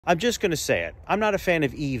I'm just going to say it. I'm not a fan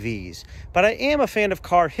of EVs, but I am a fan of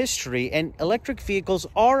car history, and electric vehicles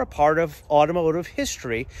are a part of automotive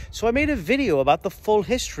history, so I made a video about the full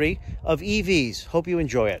history of EVs. Hope you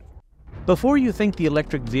enjoy it. Before you think the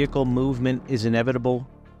electric vehicle movement is inevitable,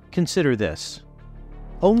 consider this.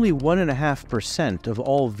 Only 1.5% of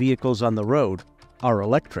all vehicles on the road are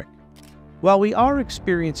electric. While we are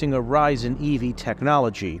experiencing a rise in EV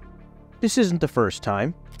technology, this isn't the first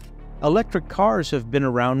time. Electric cars have been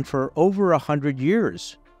around for over 100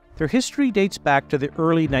 years. Their history dates back to the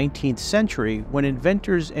early 19th century when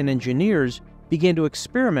inventors and engineers began to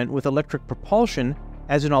experiment with electric propulsion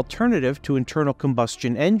as an alternative to internal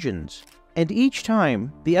combustion engines. And each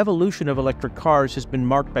time, the evolution of electric cars has been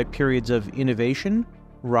marked by periods of innovation,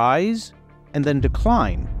 rise, and then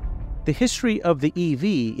decline. The history of the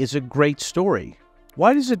EV is a great story.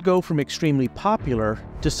 Why does it go from extremely popular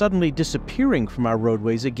to suddenly disappearing from our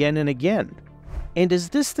roadways again and again? And is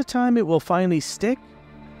this the time it will finally stick?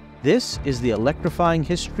 This is the electrifying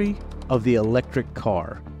history of the electric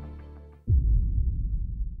car.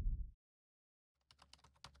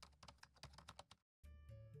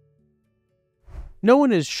 No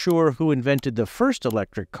one is sure who invented the first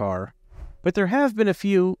electric car, but there have been a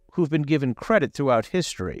few who've been given credit throughout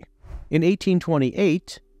history. In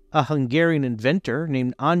 1828, a Hungarian inventor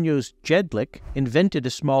named Ányos Jedlik invented a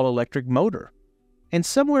small electric motor. And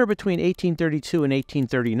somewhere between 1832 and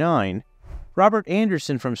 1839, Robert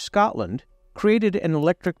Anderson from Scotland created an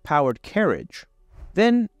electric-powered carriage.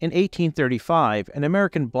 Then, in 1835, an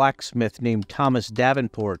American blacksmith named Thomas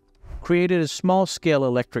Davenport created a small-scale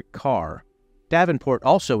electric car. Davenport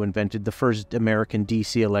also invented the first American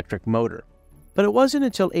DC electric motor. But it wasn't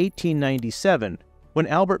until 1897, when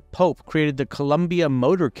Albert Pope created the Columbia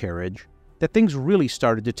motor carriage, that things really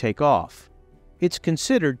started to take off. It's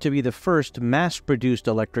considered to be the first mass-produced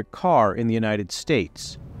electric car in the United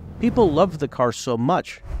States. People loved the car so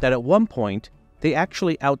much that at one point, they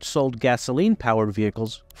actually outsold gasoline-powered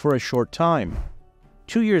vehicles for a short time.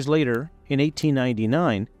 2 years later, in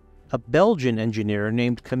 1899, a Belgian engineer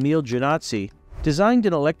named Camille Janazzi designed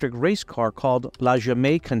an electric race car called La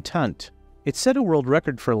Jamais Contente. It set a world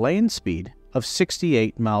record for land speed of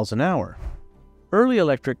 68 miles an hour. Early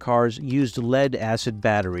electric cars used lead-acid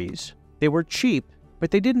batteries. They were cheap,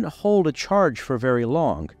 but they didn't hold a charge for very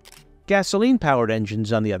long. Gasoline-powered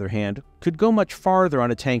engines, on the other hand, could go much farther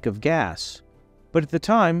on a tank of gas. But at the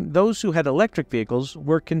time, those who had electric vehicles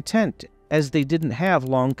were content, as they didn't have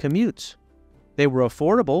long commutes. They were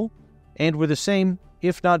affordable, and were the same,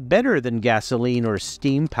 if not better than gasoline or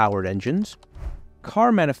steam-powered engines.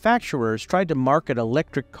 Car manufacturers tried to market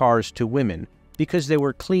electric cars to women because they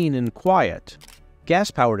were clean and quiet.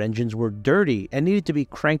 Gas-powered engines were dirty and needed to be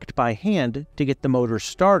cranked by hand to get the motor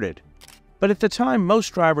started. But at the time, most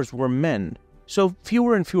drivers were men, so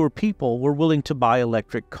fewer and fewer people were willing to buy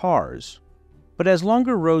electric cars. But as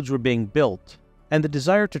longer roads were being built, and the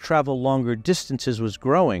desire to travel longer distances was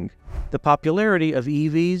growing, the popularity of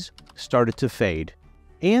EVs started to fade.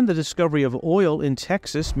 And the discovery of oil in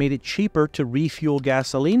Texas made it cheaper to refuel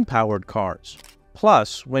gasoline-powered cars.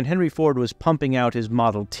 Plus, when Henry Ford was pumping out his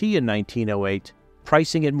Model T in 1908,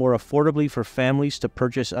 pricing it more affordably for families to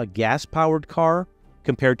purchase a gas-powered car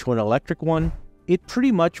compared to an electric one, it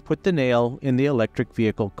pretty much put the nail in the electric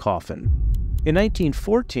vehicle coffin. In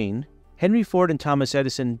 1914, Henry Ford and Thomas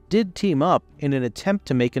Edison did team up in an attempt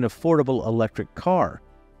to make an affordable electric car,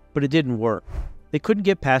 but it didn't work. They couldn't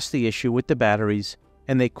get past the issue with the batteries,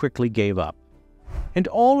 and they quickly gave up. And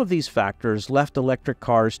all of these factors left electric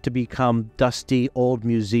cars to become dusty old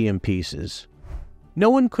museum pieces. No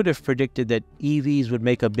one could have predicted that EVs would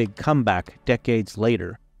make a big comeback decades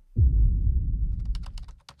later.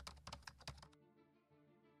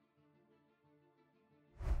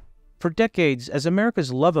 For decades, as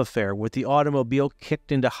America's love affair with the automobile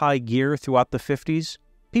kicked into high gear throughout the 50s,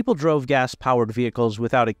 people drove gas-powered vehicles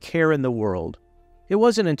without a care in the world. It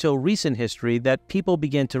wasn't until recent history that people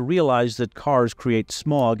began to realize that cars create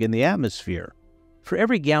smog in the atmosphere. For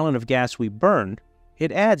every gallon of gas we burn, it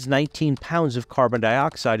adds 19 pounds of carbon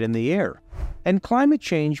dioxide in the air. And climate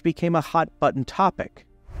change became a hot-button topic,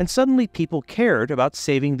 and suddenly people cared about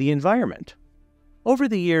saving the environment. Over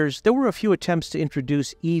the years, there were a few attempts to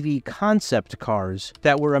introduce EV concept cars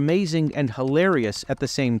that were amazing and hilarious at the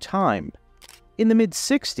same time. In the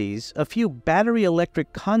mid-60s, a few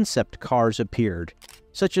battery-electric concept cars appeared,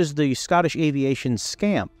 such as the Scottish Aviation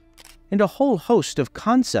Scamp, and a whole host of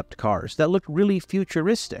concept cars that looked really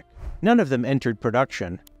futuristic. None of them entered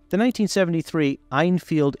production. The 1973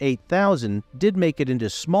 Enfield 8000 did make it into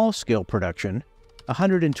small-scale production.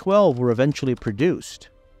 112 were eventually produced.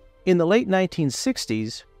 In the late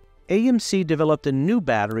 1960s, AMC developed a new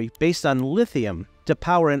battery based on lithium to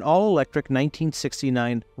power an all-electric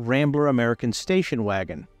 1969 Rambler American station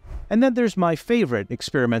wagon. And then there's my favorite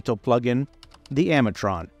experimental plug-in, the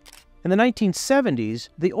Amatron. In the 1970s,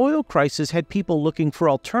 the oil crisis had people looking for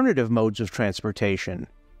alternative modes of transportation.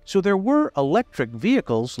 So there were electric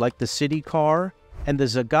vehicles like the City Car and the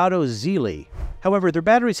Zagato Zeeli. However, their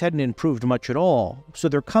batteries hadn't improved much at all, so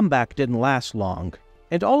their comeback didn't last long.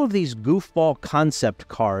 And all of these goofball concept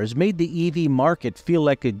cars made the EV market feel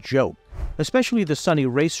like a joke, especially the Sunny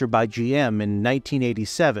Racer by GM in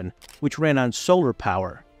 1987, which ran on solar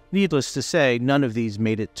power. Needless to say, none of these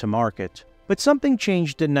made it to market. But something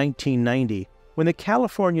changed in 1990 when the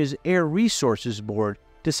California's Air Resources Board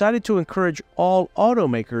decided to encourage all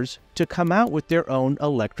automakers to come out with their own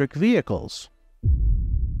electric vehicles.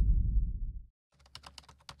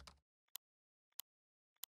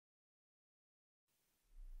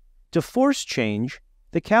 To force change,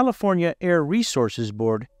 the California Air Resources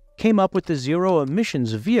Board came up with the Zero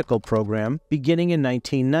Emissions Vehicle Program beginning in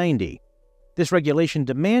 1990. This regulation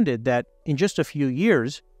demanded that, in just a few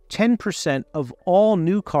years, 10% of all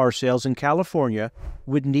new car sales in California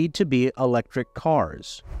would need to be electric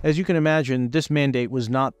cars. As you can imagine, this mandate was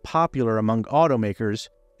not popular among automakers,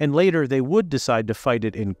 and later they would decide to fight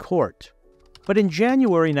it in court. But in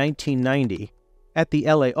January 1990, at the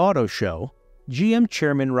LA Auto Show, GM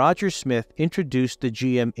Chairman Roger Smith introduced the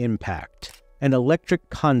GM Impact, an electric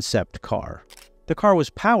concept car. The car was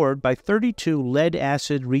powered by 32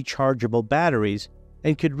 lead-acid rechargeable batteries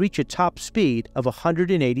and could reach a top speed of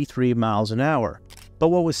 183 miles an hour. But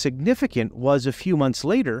what was significant was a few months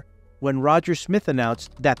later when Roger Smith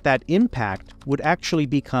announced that that Impact would actually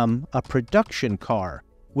become a production car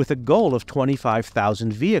with a goal of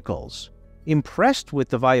 25,000 vehicles. Impressed with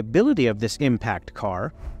the viability of this Impact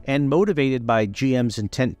car, and motivated by GM's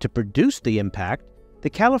intent to produce the Impact, the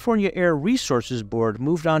California Air Resources Board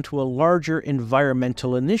moved on to a larger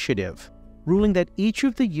environmental initiative, ruling that each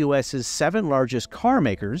of the U.S.'s 7 largest car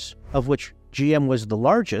makers, of which GM was the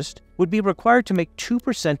largest, would be required to make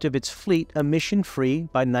 2% of its fleet emission-free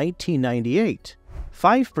by 1998,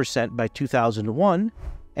 5% by 2001,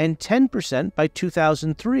 and 10% by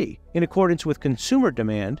 2003, in accordance with consumer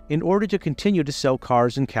demand in order to continue to sell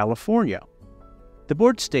cars in California. The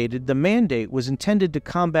board stated the mandate was intended to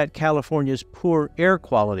combat California's poor air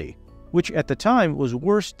quality, which at the time was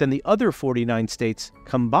worse than the other 49 states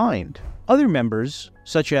combined. Other members,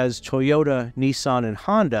 such as Toyota, Nissan, and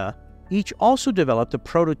Honda, each also developed a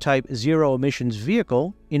prototype zero-emissions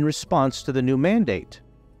vehicle in response to the new mandate.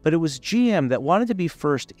 But it was GM that wanted to be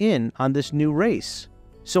first in on this new race.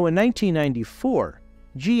 So in 1994,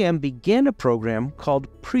 GM began a program called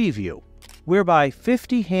Preview, whereby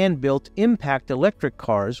 50 hand-built Impact electric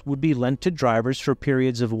cars would be lent to drivers for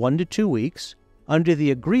periods of 1 to 2 weeks, under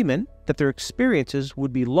the agreement that their experiences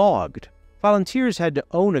would be logged. Volunteers had to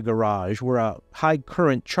own a garage where a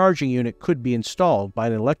high-current charging unit could be installed by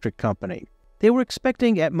an electric company. They were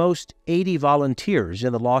expecting at most 80 volunteers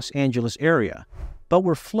in the Los Angeles area, but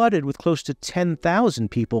were flooded with close to 10,000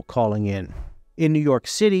 people calling in. In New York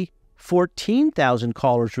City, 14,000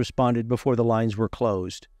 callers responded before the lines were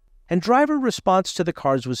closed. And driver response to the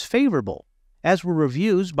cars was favorable, as were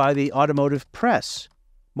reviews by the automotive press.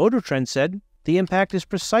 Motor Trend said, "The Impact is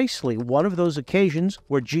precisely one of those occasions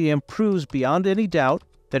where GM proves beyond any doubt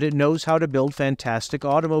that it knows how to build fantastic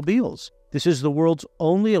automobiles. This is the world's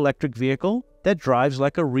only electric vehicle that drives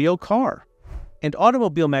like a real car." And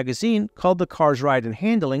Automobile Magazine called the car's ride and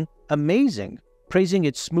handling amazing, praising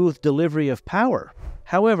its smooth delivery of power.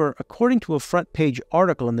 However, according to a front-page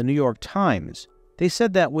article in the New York Times, they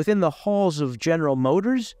said that within the halls of General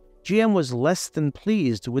Motors, GM was less than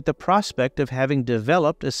pleased with the prospect of having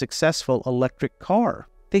developed a successful electric car.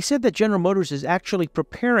 They said that General Motors is actually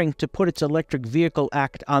preparing to put its electric vehicle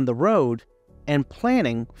act on the road and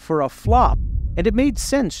planning for a flop. And it made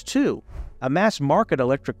sense, too. A mass-market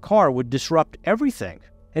electric car would disrupt everything.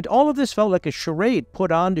 And all of this felt like a charade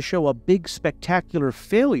put on to show a big, spectacular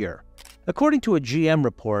failure. According to a GM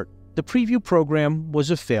report, the Preview program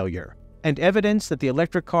was a failure, and evidence that the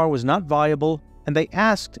electric car was not viable, and they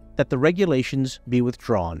asked that the regulations be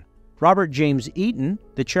withdrawn. Robert James Eaton,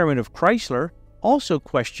 the chairman of Chrysler, also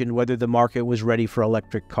questioned whether the market was ready for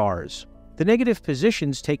electric cars. The negative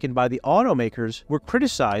positions taken by the automakers were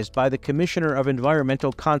criticized by the Commissioner of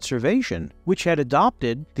Environmental Conservation, which had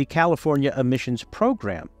adopted the California Emissions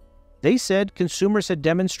Program. They said consumers had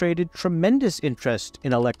demonstrated tremendous interest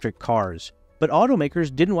in electric cars, but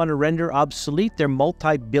automakers didn't want to render obsolete their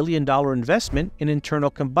multi-billion-dollar investment in internal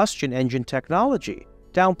combustion engine technology,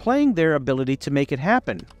 downplaying their ability to make it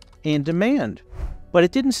happen and demand. But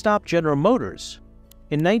it didn't stop General Motors.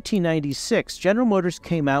 In 1996, General Motors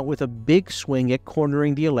came out with a big swing at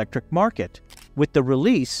cornering the electric market with the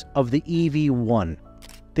release of the EV1.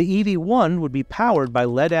 The EV1 would be powered by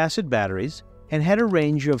lead-acid batteries and had a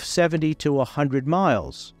range of 70 to 100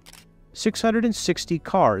 miles. 660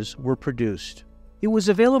 cars were produced. It was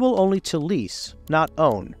available only to lease, not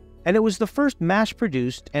own, and it was the first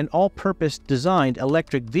mass-produced and all-purpose designed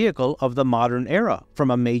electric vehicle of the modern era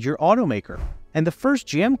from a major automaker, and the first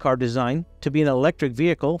GM car designed to be an electric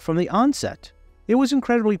vehicle from the onset. It was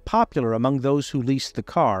incredibly popular among those who leased the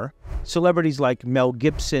car. Celebrities like Mel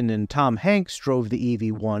Gibson and Tom Hanks drove the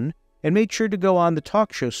EV1 and made sure to go on the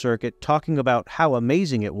talk show circuit talking about how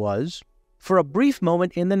amazing it was. For a brief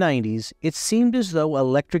moment in the 90s, it seemed as though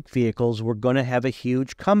electric vehicles were going to have a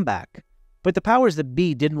huge comeback. But the powers that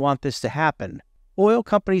be didn't want this to happen. Oil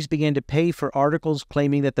companies began to pay for articles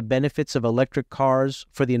claiming that the benefits of electric cars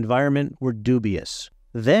for the environment were dubious.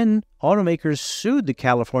 Then, automakers sued the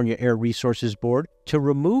California Air Resources Board to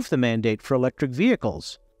remove the mandate for electric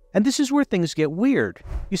vehicles. And this is where things get weird.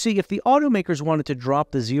 You see, if the automakers wanted to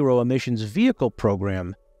drop the zero-emissions vehicle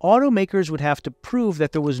program, automakers would have to prove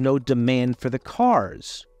that there was no demand for the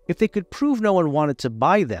cars. If they could prove no one wanted to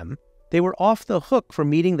buy them, they were off the hook for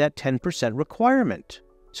meeting that 10% requirement.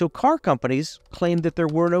 So car companies claimed that there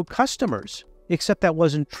were no customers, except that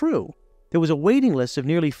wasn't true. There was a waiting list of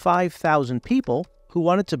nearly 5,000 people who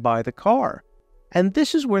wanted to buy the car. And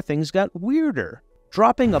this is where things got weirder.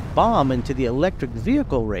 Dropping a bomb into the electric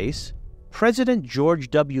vehicle race, President George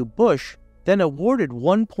W. Bush then awarded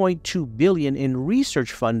 $1.2 billion in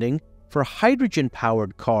research funding for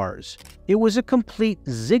hydrogen-powered cars. It was a complete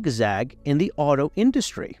zigzag in the auto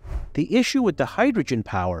industry. The issue with the hydrogen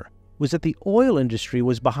power was that the oil industry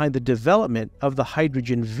was behind the development of the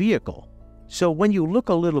hydrogen vehicle. So when you look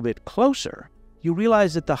a little bit closer, you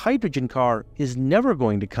realize that the hydrogen car is never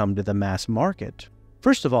going to come to the mass market.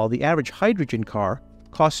 First of all, the average hydrogen car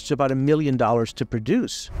costs about $1 million to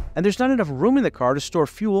produce, and there's not enough room in the car to store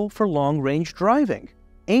fuel for long-range driving.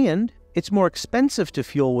 And it's more expensive to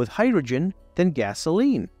fuel with hydrogen than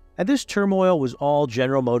gasoline. And this turmoil was all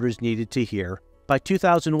General Motors needed to hear. By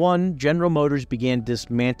 2001, General Motors began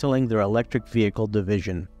dismantling their electric vehicle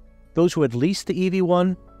division. Those who had leased the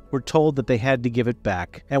EV1 were told that they had to give it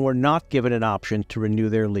back and were not given an option to renew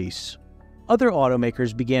their lease. Other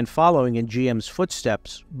automakers began following in GM's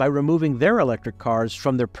footsteps by removing their electric cars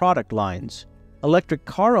from their product lines. Electric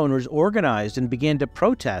car owners organized and began to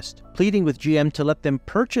protest, pleading with GM to let them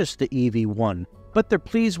purchase the EV1. But their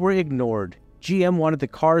pleas were ignored. GM wanted the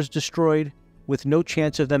cars destroyed, with no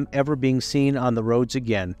chance of them ever being seen on the roads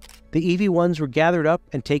again. The EV1s were gathered up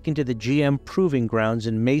and taken to the GM proving grounds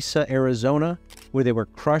in Mesa, Arizona, where they were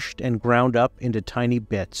crushed and ground up into tiny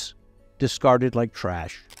bits, discarded like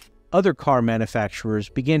trash. Other car manufacturers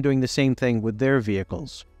began doing the same thing with their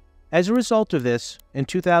vehicles. As a result of this, in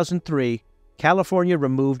 2003, California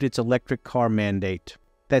removed its electric car mandate.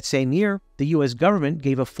 That same year, the U.S. government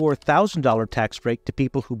gave a $4,000 tax break to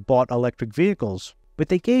people who bought electric vehicles, but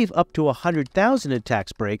they gave up to $100,000 in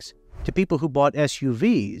tax breaks to people who bought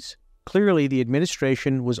SUVs. Clearly, the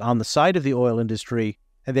administration was on the side of the oil industry,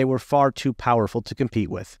 and they were far too powerful to compete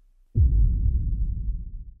with.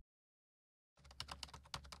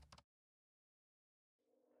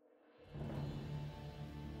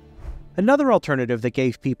 Another alternative that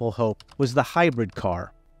gave people hope was the hybrid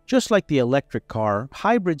car. Just like the electric car,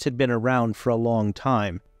 hybrids had been around for a long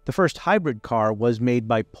time. The first hybrid car was made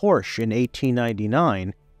by Porsche in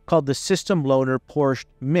 1899, called the System Loaner Porsche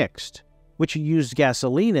Mixed, which used a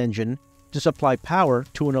gasoline engine to supply power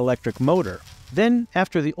to an electric motor. Then,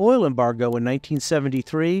 after the oil embargo in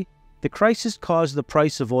 1973, the crisis caused the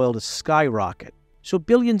price of oil to skyrocket. So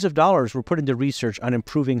billions of dollars were put into research on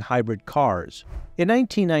improving hybrid cars. In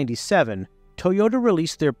 1997, Toyota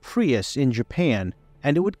released their Prius in Japan,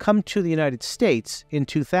 and it would come to the United States in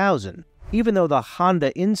 2000. Even though the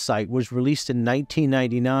Honda Insight was released in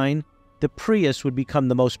 1999, the Prius would become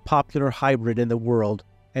the most popular hybrid in the world,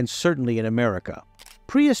 and certainly in America.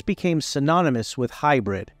 Prius became synonymous with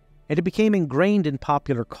hybrid, and it became ingrained in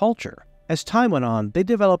popular culture. As time went on, they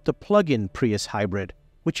developed a plug-in Prius hybrid,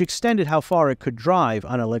 which extended how far it could drive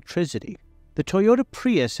on electricity. The Toyota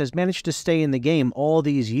Prius has managed to stay in the game all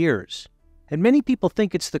these years, and many people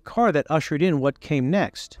think it's the car that ushered in what came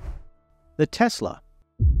next, the Tesla.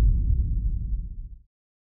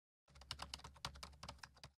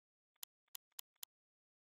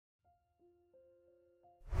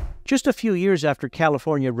 Just a few years after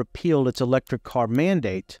California repealed its electric car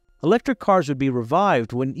mandate, electric cars would be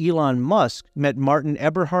revived when Elon Musk met Martin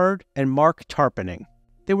Eberhard and Mark Tarpenning.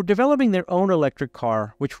 They were developing their own electric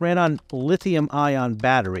car, which ran on lithium-ion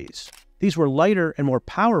batteries. These were lighter and more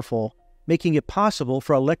powerful, making it possible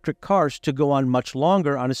for electric cars to go on much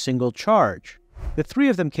longer on a single charge. The three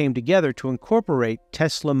of them came together to incorporate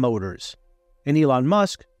Tesla Motors, and Elon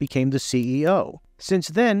Musk became the CEO. Since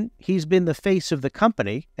then, he's been the face of the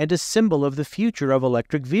company and a symbol of the future of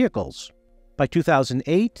electric vehicles. By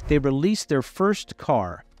 2008, they released their first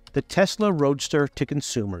car, the Tesla Roadster, to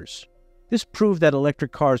consumers. This proved that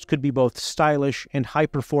electric cars could be both stylish and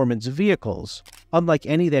high-performance vehicles, unlike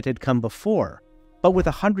any that had come before. But with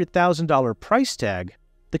a $100,000 price tag,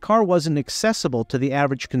 the car wasn't accessible to the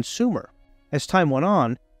average consumer. As time went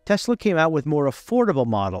on, Tesla came out with more affordable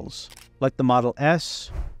models, like the Model S,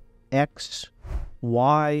 X,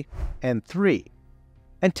 Y, and 3.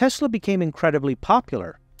 And Tesla became incredibly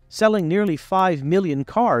popular, selling nearly 5 million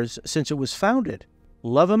cars since it was founded.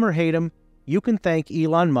 Love him or hate him, you can thank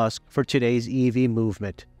Elon Musk for today's EV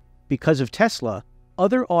movement. Because of Tesla,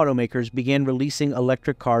 other automakers began releasing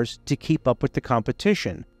electric cars to keep up with the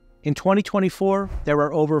competition. In 2024, there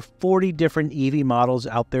are over 40 different EV models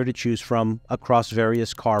out there to choose from across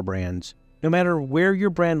various car brands. No matter where your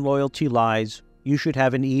brand loyalty lies, you should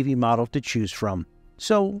have an EV model to choose from.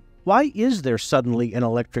 So, why is there suddenly an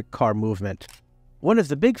electric car movement? One of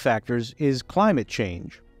the big factors is climate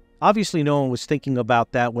change. Obviously, no one was thinking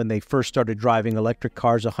about that when they first started driving electric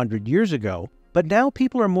cars 100 years ago, but now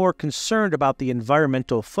people are more concerned about the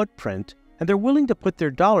environmental footprint, and they're willing to put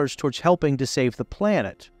their dollars towards helping to save the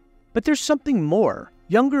planet. But there's something more.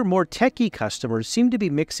 Younger, more techie customers seem to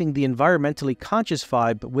be mixing the environmentally conscious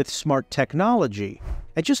vibe with smart technology.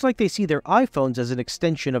 And just like they see their iPhones as an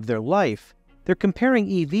extension of their life, they're comparing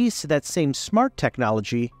EVs to that same smart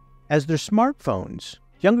technology as their smartphones.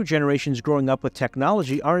 Younger generations growing up with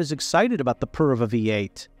technology aren't as excited about the purr of a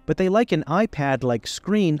V8, but they like an iPad-like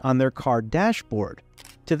screen on their car dashboard.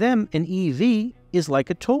 To them, an EV is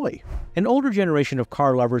like a toy. An older generation of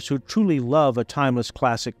car lovers who truly love a timeless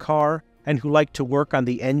classic car and who like to work on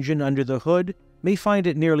the engine under the hood may find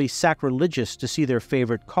it nearly sacrilegious to see their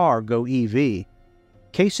favorite car go EV.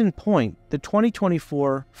 Case in point, the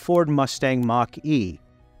 2024 Ford Mustang Mach-E.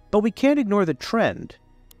 But we can't ignore the trend.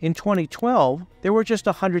 In 2012, there were just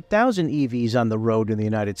 100,000 EVs on the road in the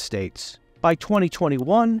United States. By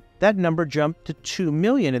 2021, that number jumped to 2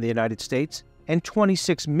 million in the United States and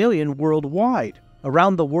 26 million worldwide.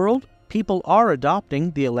 Around the world, people are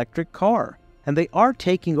adopting the electric car, and they are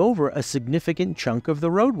taking over a significant chunk of the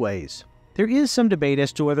roadways. There is some debate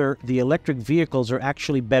as to whether the electric vehicles are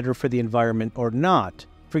actually better for the environment or not.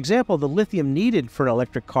 For example, the lithium needed for an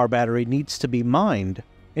electric car battery needs to be mined,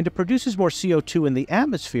 and it produces more CO2 in the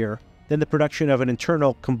atmosphere than the production of an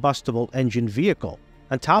internal combustible engine vehicle.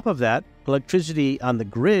 On top of that, electricity on the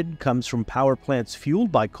grid comes from power plants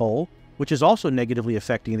fueled by coal, which is also negatively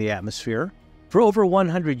affecting the atmosphere. For over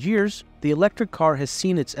 100 years, the electric car has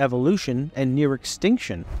seen its evolution and near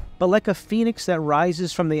extinction. But like a phoenix that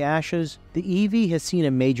rises from the ashes, the EV has seen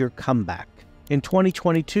a major comeback. In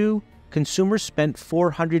 2022, consumers spent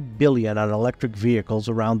 $400 billion on electric vehicles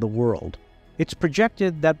around the world. It's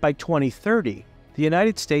projected that by 2030, the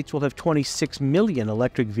United States will have 26 million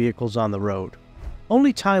electric vehicles on the road.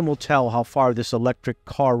 Only time will tell how far this electric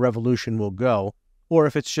car revolution will go, or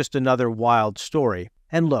if it's just another wild story.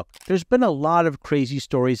 And look, there's been a lot of crazy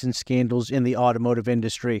stories and scandals in the automotive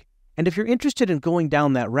industry, and if you're interested in going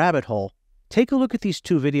down that rabbit hole, take a look at these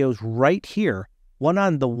two videos right here, one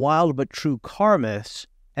on the wild but true car myths,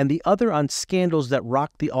 and the other on scandals that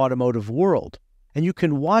rock the automotive world. And you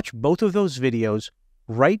can watch both of those videos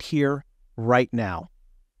right here, right now.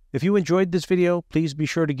 If you enjoyed this video, please be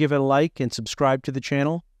sure to give it a like and subscribe to the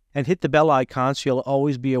channel, and hit the bell icon so you'll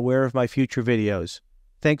always be aware of my future videos.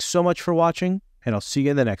 Thanks so much for watching, and I'll see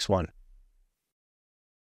you in the next one.